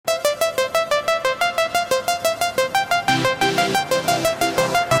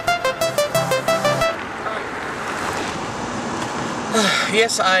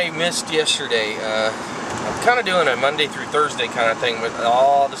Yes, I missed yesterday. I'm kind of doing a Monday through Thursday kind of thing, but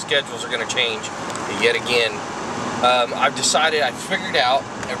all the schedules are going to change yet again. I've decided, I figured out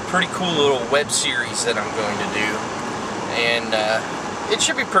a pretty cool little web series that I'm going to do, and it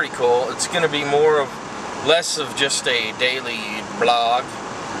should be pretty cool. It's going to be less of just a daily blog,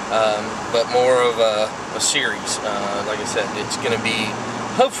 but more of a series. Like I said, it's going to be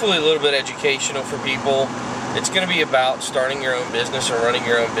hopefully a little bit educational for people. It's going to be about starting your own business or running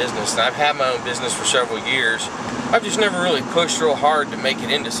your own business. And I've had my own business for several years. I've just never really pushed real hard to make it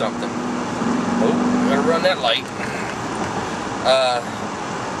into something. Oh, gotta run that light.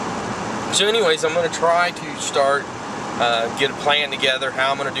 So anyways, I'm going to try to start, get a plan together,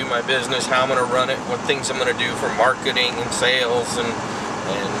 how I'm going to do my business, how I'm going to run it, what things I'm going to do for marketing and sales, and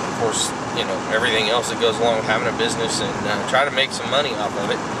of course, you know, everything else that goes along with having a business, and try to make some money off of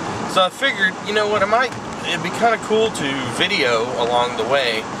it. So I figured, you know what, it'd be kind of cool to video along the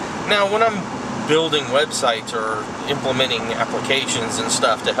way. Now, when I'm building websites or implementing applications and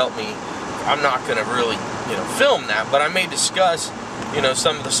stuff to help me, I'm not going to really, you know, film that, but I may discuss, you know,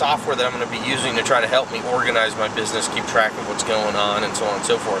 some of the software that I'm going to be using to try to help me organize my business, keep track of what's going on, and so on and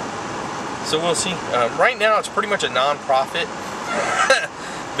so forth. So we'll see. Right now, it's pretty much a non-profit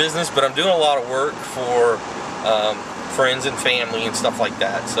business, but I'm doing a lot of work for friends and family and stuff like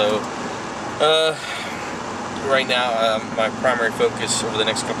that. So right now, my primary focus over the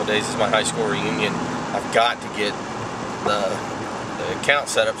next couple of days is my high school reunion. I've got to get the account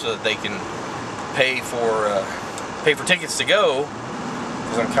set up so that they can pay for tickets to go,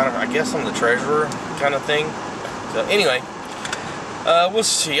 because I'm kind of, I guess I'm the treasurer kind of thing. So anyway, we'll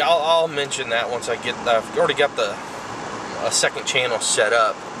see. I'll mention that once I've already got a second channel set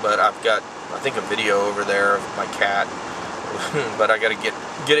up, but I've got, I think, a video over there of my cat. But I got to get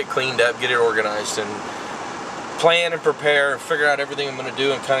it cleaned up, get it organized, and plan and prepare, and figure out everything I'm going to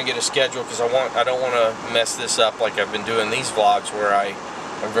do, and kind of get a schedule, because I don't want to mess this up like I've been doing these vlogs where I'm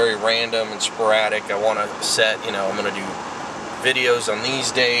very random and sporadic. I want to set, you know, I'm going to do videos on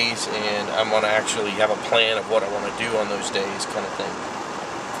these days, and I'm going to actually have a plan of what I want to do on those days, kind of thing.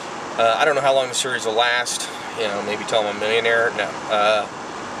 I don't know how long the series will last, you know, maybe till I'm a millionaire. No.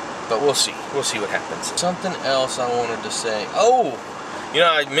 But we'll see. We'll see what happens. Something else I wanted to say. Oh, you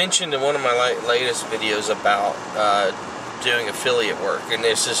know, I mentioned in one of my latest videos about doing affiliate work, and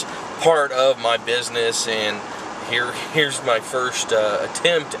this is part of my business. And here's my first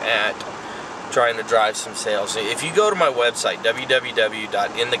attempt at trying to drive some sales. If you go to my website,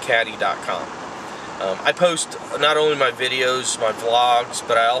 www.inthecaddy.com, I post not only my videos, my vlogs,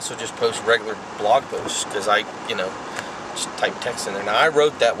 but I also just post regular blog posts, because I, you know, just type text in there. Now, I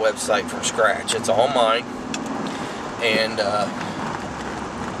wrote that website from scratch. It's all mine. And,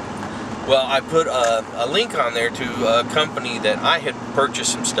 well, I put a link on there to a company that I had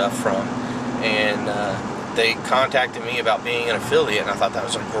purchased some stuff from. And they contacted me about being an affiliate. And I thought that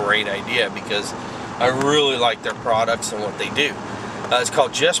was a great idea, because I really like their products and what they do. It's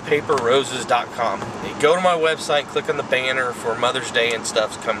called JustPaperRoses.com. You go to my website, click on the banner for Mother's Day and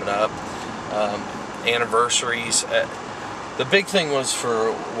stuff's coming up. Anniversaries. The big thing was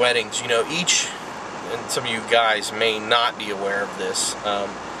for weddings. You know, and some of you guys may not be aware of this,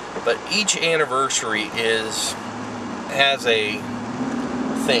 but each anniversary has a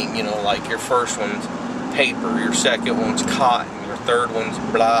thing. You know, like your first one's paper, your second one's cotton, your third one's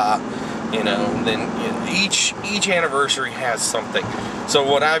blah. You know, and then each anniversary has something. So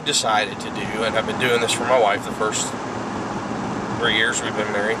what I've decided to do, and I've been doing this for my wife the first 3 years we've been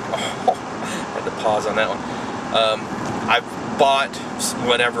married. Oh, I had to pause on that one. I've bought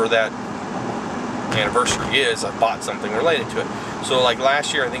whatever that anniversary is. I bought something related to it. So like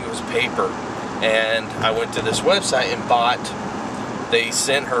last year, I think it was paper, and I went to this website and they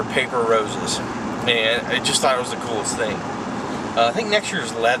sent her paper roses, and I just thought it was the coolest thing. I think next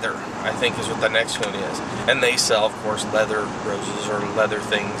year's leather, I think, is what the next one is. And they sell, of course, leather roses or leather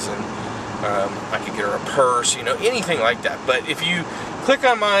things, and I could get her a purse, you know, anything like that. But if you click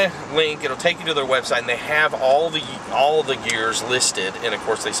on my link, it'll take you to their website, and they have all the years listed. And of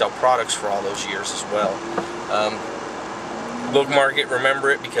course, they sell products for all those years as well. Bookmark it,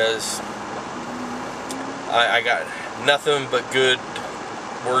 remember it, because I got nothing but good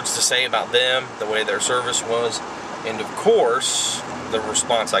words to say about them, the way their service was. And of course, the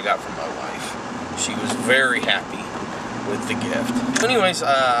response I got from my wife. She was very happy with the gift. Anyways,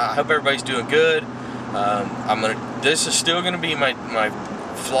 I hope everybody's doing good. This is still gonna be my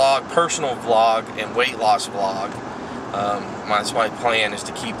vlog, personal vlog, and weight loss vlog. That's my plan, is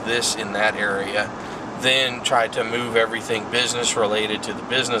to keep this in that area. Then try to move everything business related to the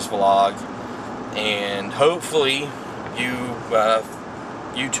business vlog, and hopefully you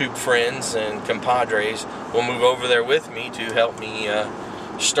YouTube friends and compadres will move over there with me to help me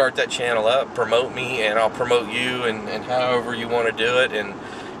start that channel up, promote me, and I'll promote you and however you want to do it. And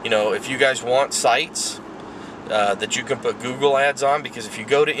you know, if you guys want sites that you can put Google ads on, because if you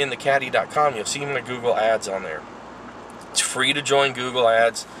go to inthecaddy.com, you'll see my Google ads on there. It's free to join Google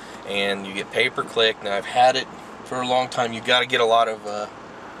ads, and you get pay-per-click. Now, I've had it for a long time. You've got to get a lot of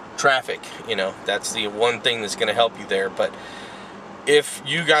traffic. You know, that's the one thing that's going to help you there. But if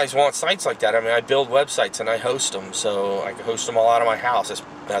you guys want sites like that, I mean, I build websites and I host them, so I can host them all out of my house.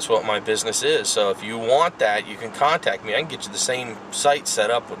 That's what my business is. So if you want that, you can contact me. I can get you the same site set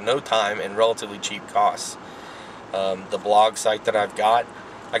up with no time and relatively cheap costs. The blog site that I've got,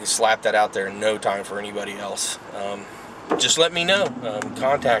 I can slap that out there in no time for anybody else. Just let me know.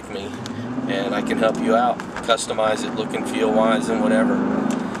 Contact me, and I can help you out. Customize it, look and feel wise, and whatever.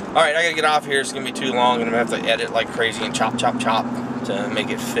 Alright, I gotta get off here. It's gonna be too long, and I'm gonna have to edit like crazy and chop, chop, chop to make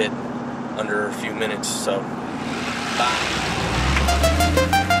it fit under a few minutes. So, bye.